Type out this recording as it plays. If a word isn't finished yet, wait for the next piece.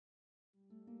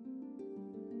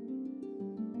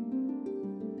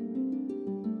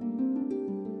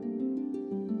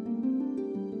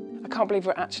can't believe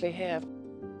we're actually here.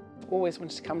 I've always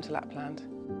wanted to come to Lapland.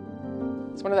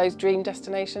 It's one of those dream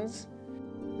destinations.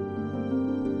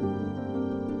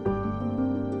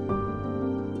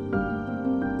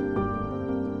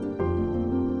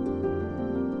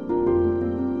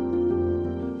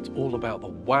 It's all about the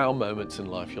wow moments in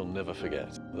life you'll never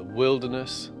forget. The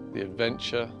wilderness, the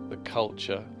adventure, the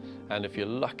culture, and if you're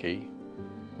lucky,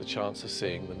 the chance of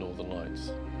seeing the Northern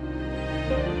Lights.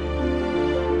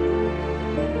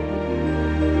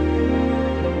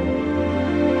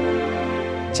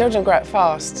 Children grow up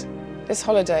fast. This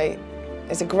holiday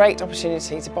is a great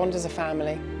opportunity to bond as a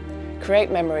family, create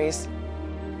memories.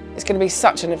 It's going to be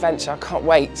such an adventure, I can't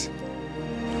wait.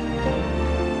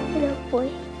 Hello,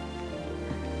 boy.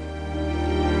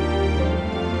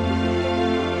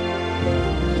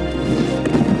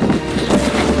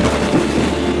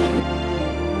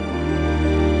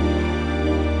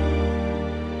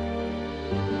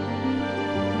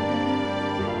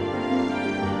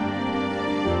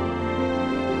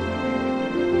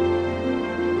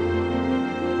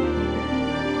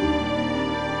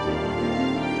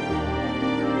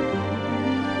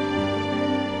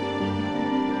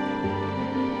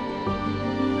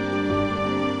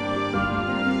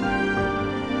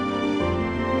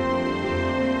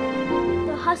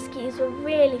 Huskies were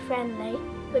really friendly,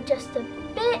 but just a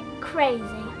bit crazy.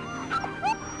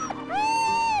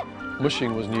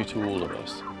 Mushing was new to all of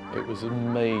us. It was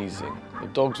amazing. The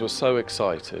dogs were so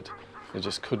excited, they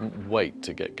just couldn't wait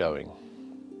to get going.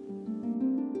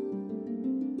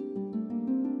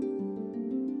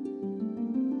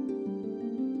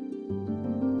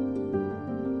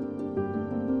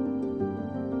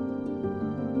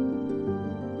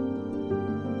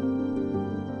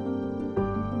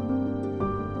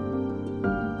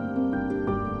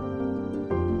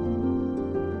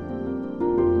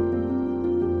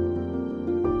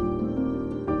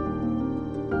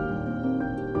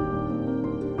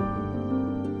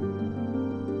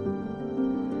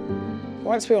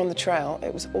 Once we were on the trail,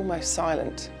 it was almost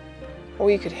silent. All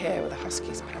you could hear were the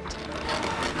huskies panting.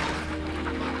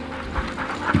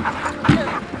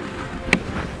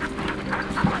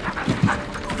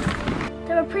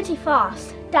 They were pretty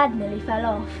fast. Dad nearly fell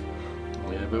off.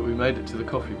 Yeah, but we made it to the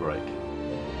coffee break.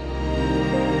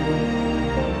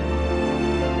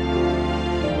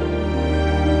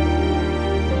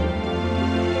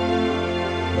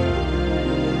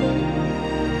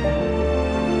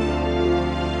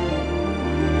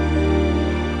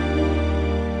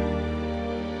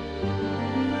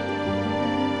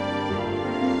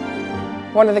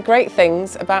 One of the great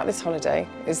things about this holiday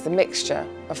is the mixture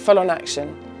of full-on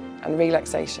action and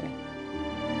relaxation.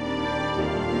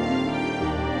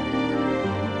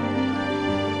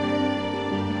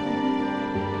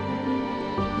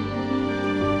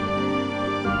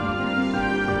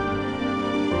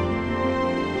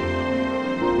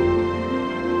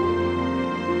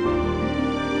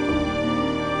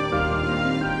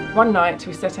 One night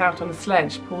we set out on a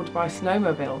sledge pulled by a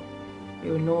snowmobile.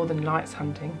 We were Northern Lights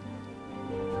hunting.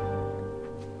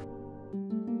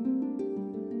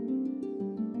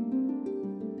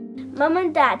 Mum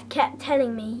and Dad kept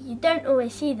telling me you don't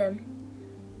always see them,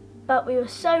 but we were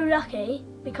so lucky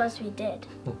because we did.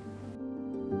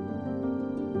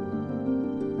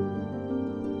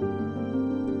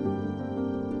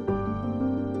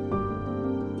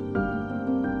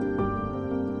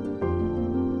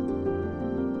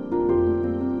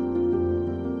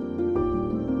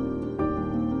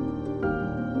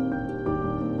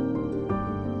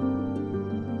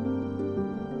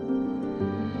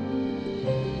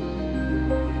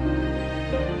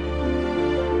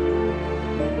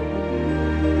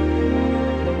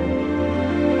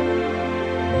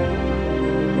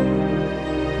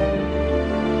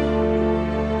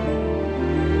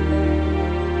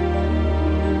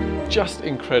 Just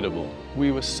incredible.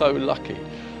 We were so lucky.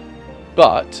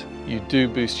 But you do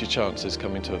boost your chances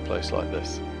coming to a place like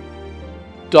this.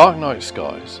 Dark night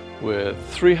skies. We're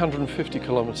 350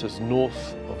 kilometers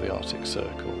north of the Arctic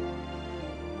Circle.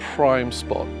 Prime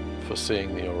spot for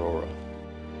seeing the aurora.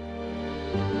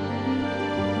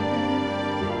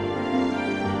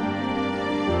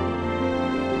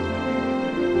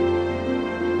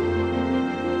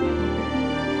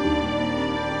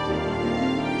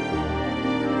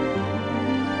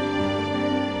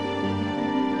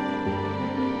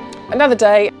 Another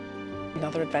day,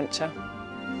 another adventure.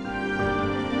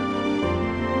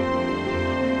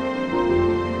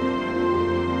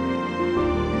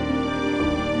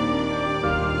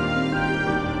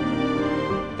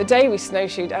 The day we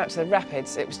snowshoed out to the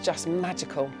rapids, it was just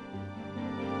magical.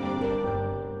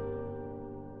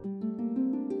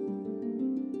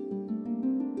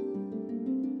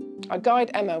 Our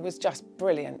guide Emma was just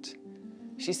brilliant.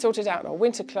 She sorted out our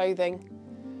winter clothing,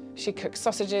 she cooked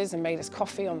sausages and made us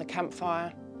coffee on the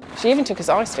campfire. She even took us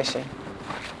ice fishing.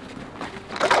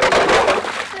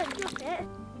 Don't drop it.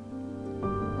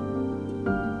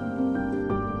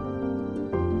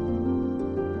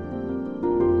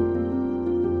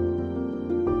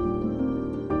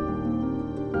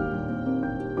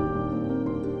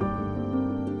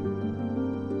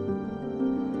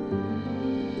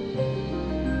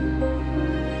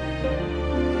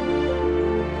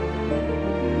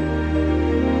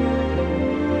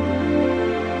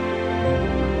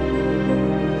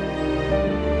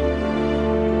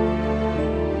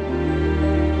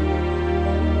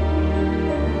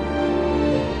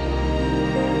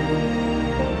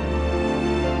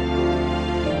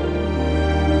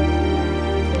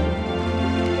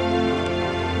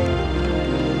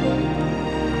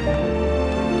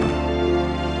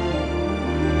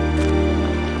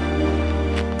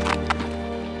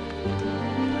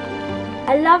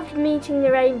 I loved meeting the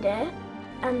reindeer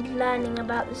and learning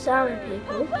about the Sami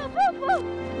people.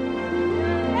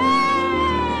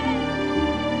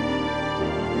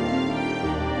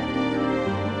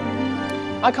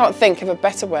 I can't think of a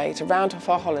better way to round off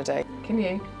our holiday. Can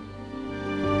you?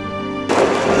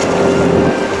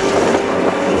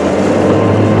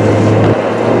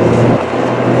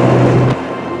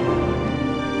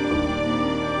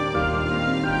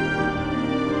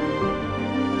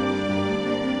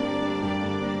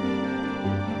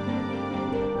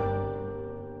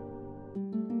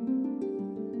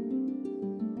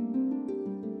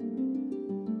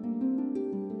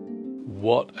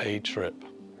 What a trip.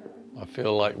 I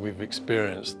feel like we've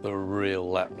experienced the real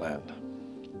Lapland.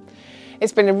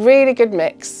 It's been a really good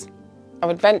mix of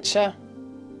adventure,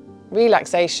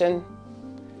 relaxation,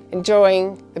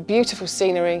 enjoying the beautiful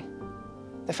scenery,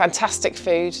 the fantastic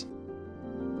food,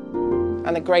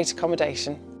 and the great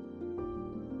accommodation.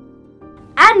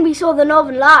 And we saw the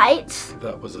Northern Lights.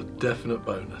 That was a definite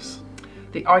bonus.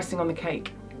 The icing on the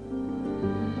cake